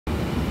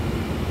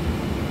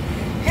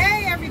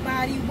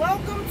everybody.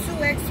 Welcome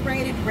to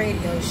X-Rated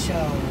Radio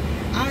Show.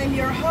 I'm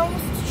your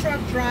host, Truck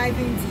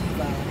Driving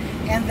Diva.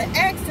 And the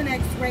X in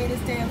X-Rated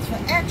stands for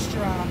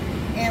extra,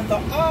 and the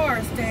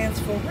R stands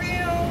for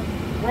real,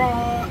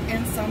 raw,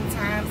 and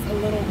sometimes a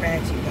little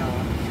ratchet,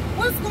 y'all.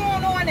 What's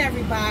going on,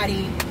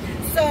 everybody?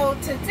 So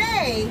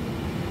today,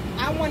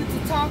 I wanted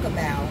to talk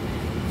about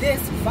this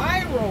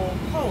viral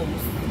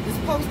post, this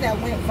post that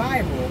went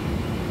viral,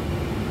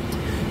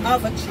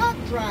 of a truck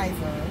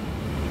driver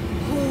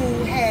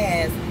who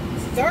has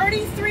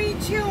 33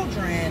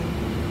 children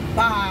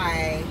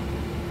by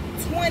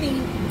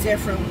 20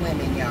 different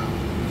women, y'all.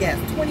 Yes,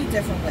 20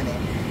 different women.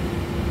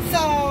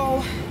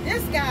 So,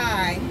 this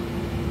guy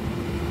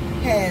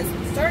has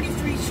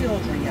 33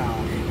 children,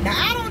 y'all. Now,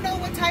 I don't know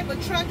what type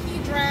of truck he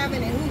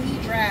driving and who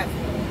he drives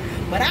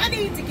for, but I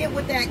need to get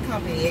with that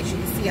company. As you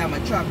can see, I'm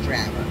a truck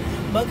driver,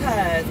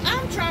 because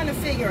I'm trying to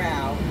figure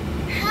out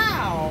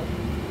how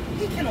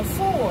he can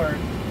afford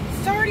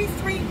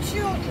 33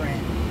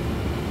 children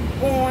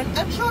on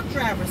a truck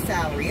driver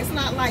salary. It's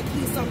not like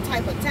he's some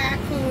type of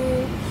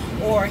tycoon,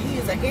 or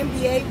he's an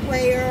NBA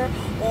player,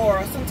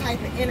 or some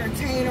type of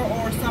entertainer,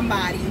 or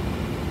somebody.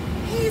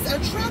 He's a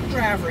truck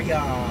driver,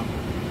 y'all.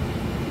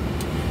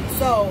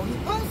 So he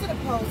posted a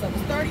post of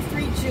his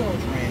 33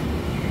 children,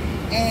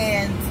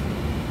 and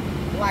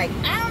like,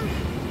 I'm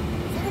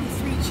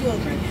 33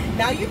 children.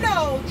 Now, you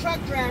know, truck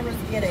drivers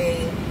get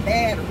a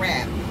bad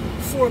rap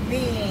for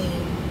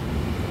being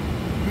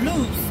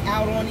loose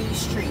out on these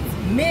streets.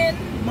 Men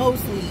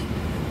mostly,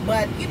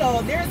 but you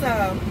know, there's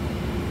a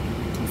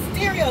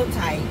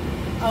stereotype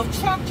of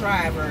truck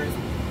drivers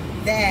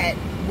that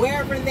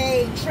wherever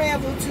they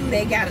travel to,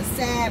 they got a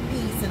sad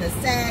piece and a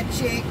sad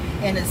chick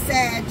and a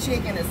sad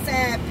chick and a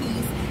sad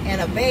piece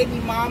and a baby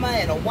mama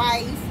and a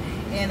wife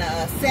and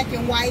a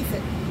second wife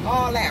and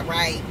all that,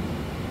 right?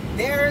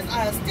 There's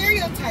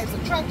stereotypes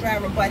of truck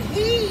driver, but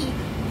he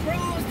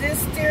proves this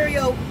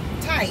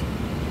stereotype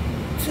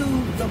to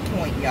the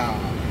point, y'all.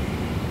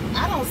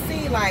 I don't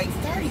see like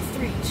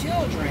 33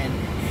 children.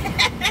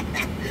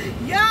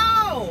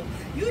 Yo,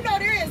 you know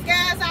there is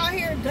guys out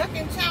here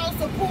ducking child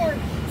support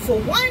for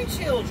one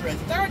children.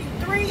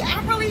 33.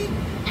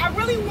 I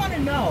really want to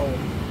know.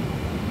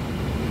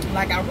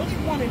 Like, I really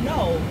want to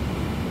know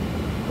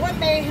what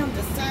made him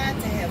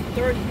decide to have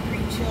 33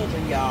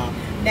 children, y'all.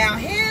 Now,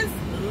 his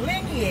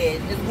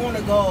lineage is going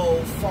to go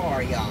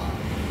far, y'all.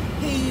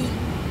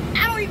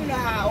 I don't even know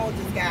how old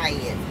this guy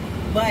is,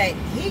 but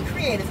he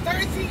created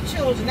 33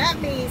 children.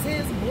 That means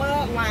his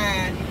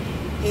bloodline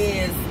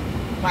is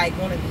like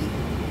going to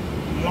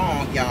be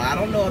long, y'all. I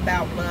don't know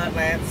about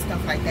bloodlines and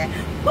stuff like that,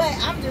 but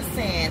I'm just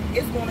saying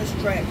it's going to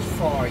stretch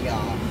far,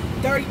 y'all.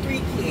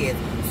 33 kids.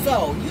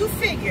 So you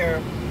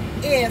figure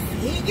if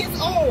he gets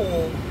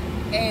old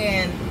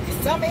and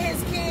some of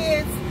his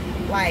kids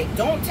like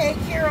don't take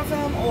care of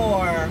him,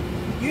 or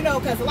you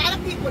know, because a lot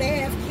of people, they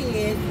have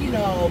kids, you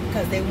know,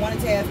 because they wanted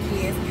to have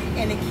kids,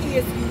 and the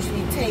kids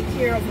usually take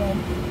care of them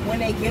when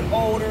they get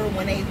older,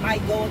 when they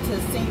might go to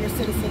a senior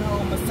citizen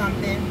home or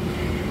something.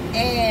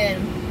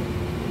 And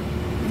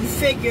you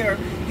figure,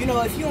 you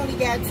know, if you only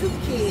got 2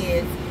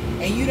 kids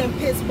and you done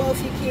piss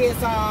both your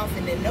kids off,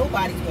 and then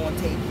nobody's going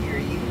to take care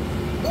of you.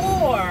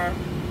 Or,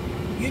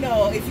 you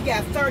know, if you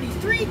got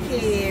 33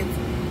 kids,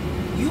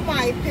 you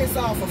might piss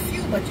off a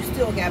few, but you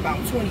still got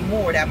about 20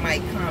 more that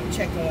might come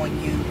check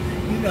on you,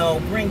 you know,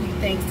 bring you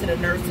things to the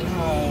nursing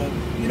home,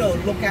 you know,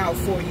 look out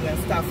for you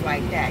and stuff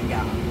like that,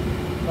 y'all.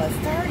 But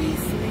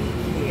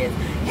 33 kids.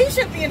 He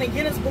should be in the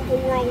Guinness Book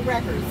of World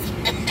Records.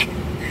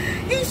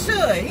 He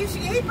should.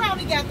 He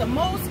probably got the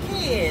most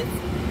kids,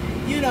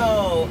 you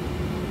know,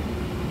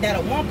 that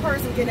a one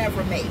person can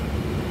ever make,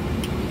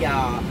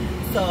 y'all.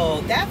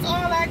 So that's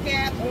all I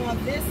got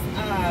on this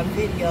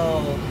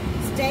video.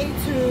 Stay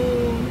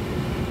tuned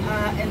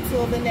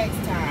until the next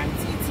time.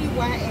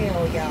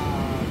 TTYL,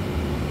 y'all.